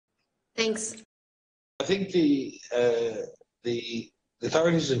Thanks. I think the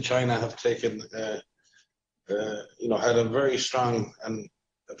authorities in China have taken, had a very strong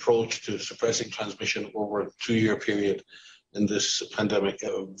approach to suppressing transmission over a 2-year period in this pandemic.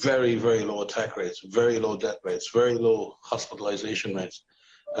 Very, very low attack rates, very low death rates, very low hospitalization rates,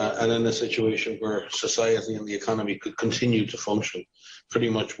 and in a situation where society and the economy could continue to function pretty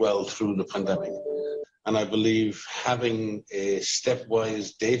much well through the pandemic. And I believe having a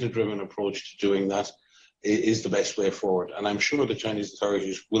stepwise, data-driven approach to doing that is the best way forward. And I'm sure the Chinese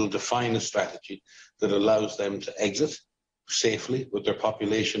authorities will define a strategy that allows them to exit safely with their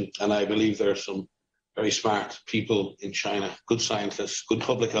population. And I believe there are some very smart people in China, good scientists, good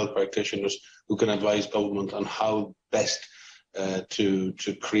public health practitioners who can advise government on how best to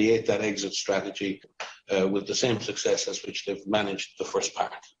create that exit strategy with the same success as which they've managed the first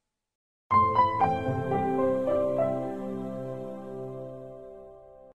part.